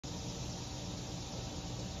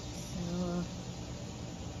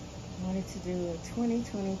decided to do a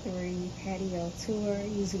 2023 patio tour.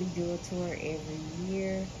 Usually do a tour every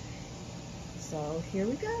year. So here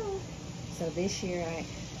we go. So this year I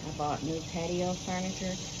bought new patio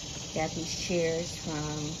furniture. Got these chairs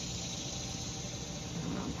from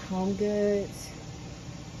Home Goods.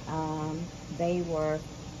 They were, I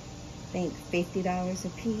think, $50 a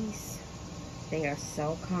piece. They are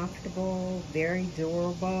so comfortable, very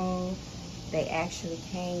durable. They actually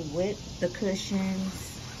came with the cushions.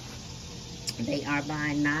 They are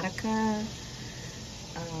by Nautica.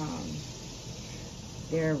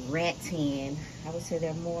 They're rattan. I would say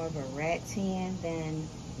they're more of a rattan than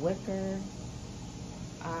wicker.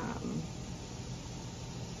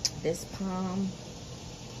 This palm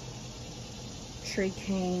tree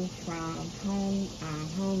came from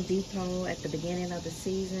Home Depot at the beginning of the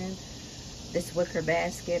season. This wicker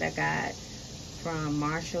basket I got from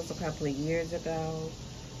Marshall's a couple of years ago.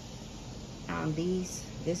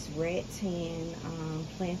 This rattan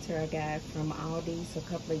planter I got from Aldi's a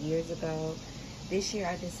couple of years ago. This year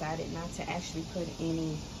I decided not to actually put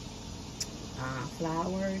any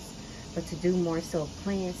flowers, but to do more so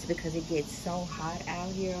plants because it gets so hot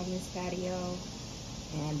out here on this patio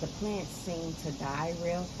and the plants seem to die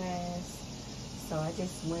real fast. So I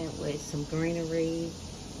just went with some greenery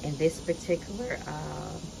in this particular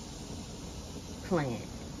plant,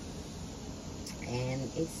 and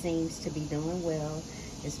it seems to be doing well.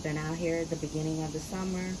 It's been out here at the beginning of the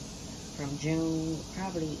summer, from June,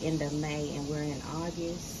 probably end of May, and we're in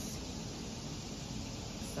August.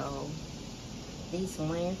 So these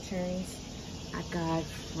lanterns I got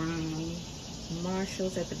from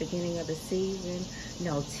Marshall's at the beginning of the season.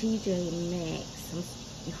 No, TJ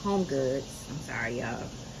Maxx, Home Goods, I'm sorry y'all.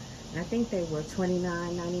 And I think they were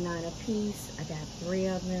 $29.99 a piece. I got 3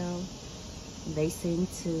 of them. They seem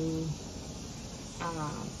to,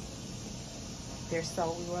 they're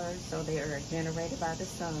solar, so they are generated by the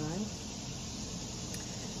sun.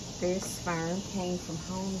 This fern came from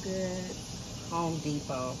Home Goods, Home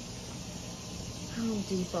Depot.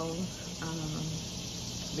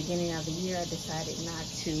 Beginning of the year, I decided not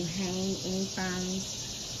to hang any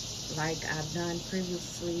ferns like I've done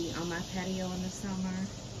previously on my patio in the summer.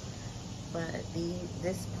 But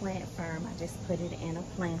this plant firm, I just put it in a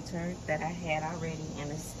planter that I had already in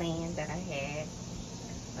a stand that I had.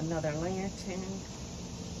 Another lantern.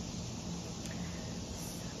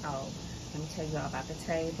 Oh, let me tell you all about the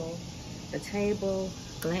table. The table,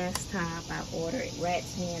 glass top, I ordered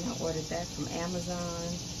rattan. I ordered that from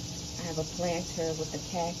Amazon. I have a planter with a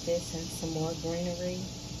cactus and some more greenery.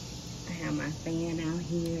 I have my fan out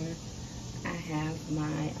here. I have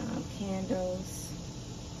my candles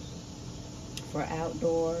for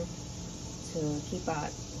outdoor to keep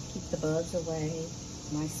the bugs away.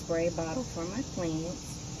 My spray bottle for my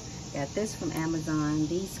plants. Got this from Amazon.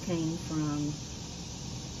 These came from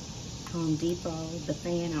Home Depot. The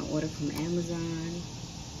fan I ordered from Amazon.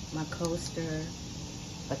 My coaster.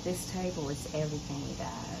 But this table is everything,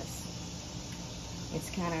 guys. It's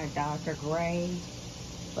kind of darker gray,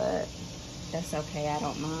 but that's okay. I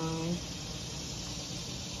don't mind.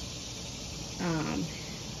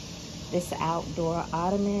 This outdoor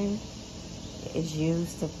ottoman is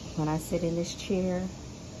used to, when I sit in this chair,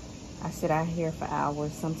 I sit out here for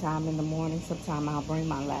hours. Sometime in the morning, sometime I'll bring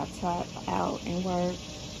my laptop out and work,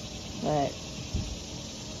 but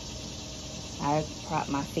I prop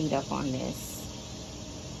my feet up on this.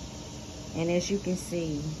 And as you can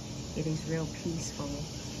see, it is real peaceful.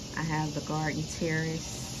 I have the garden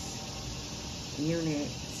terrace unit,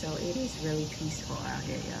 so it is really peaceful out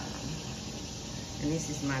here, y'all. And this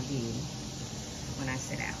is my view when I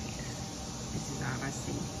sit out here. This is all I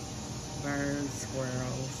see. Birds,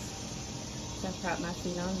 squirrels. So I prop my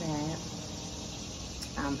feet on that.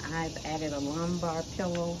 I've added a lumbar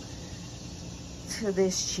pillow to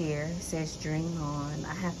this chair. It says Dream On.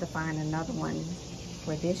 I have to find another one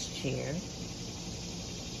for this chair.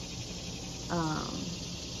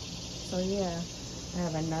 So yeah, I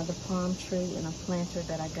have another palm tree and a planter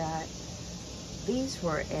that I got. These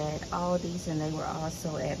were at Aldi's and they were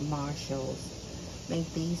also at Marshall's. I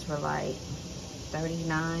think these were like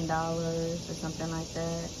 $39 or something like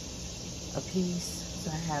that a piece. So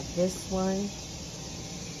I have this one.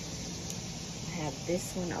 I have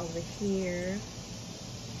this one over here.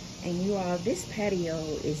 And you all, this patio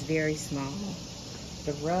is very small.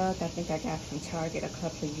 The rug I think I got from Target a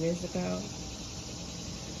couple of years ago.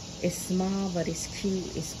 It's small, but it's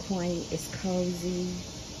cute, it's quaint, it's cozy.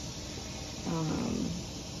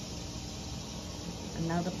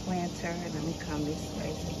 Another planter, let me come this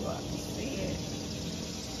way so you all can see it.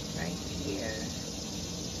 Right here.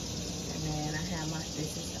 And then I have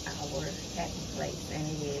this is our patio happy place, and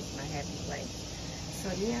it is my happy place.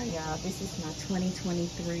 So yeah, y'all, this is my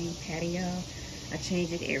 2023 patio. I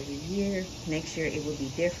change it every year. Next year it will be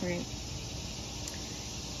different.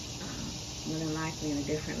 More than likely in a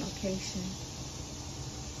different location.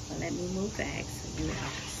 But let me move back so you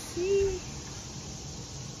all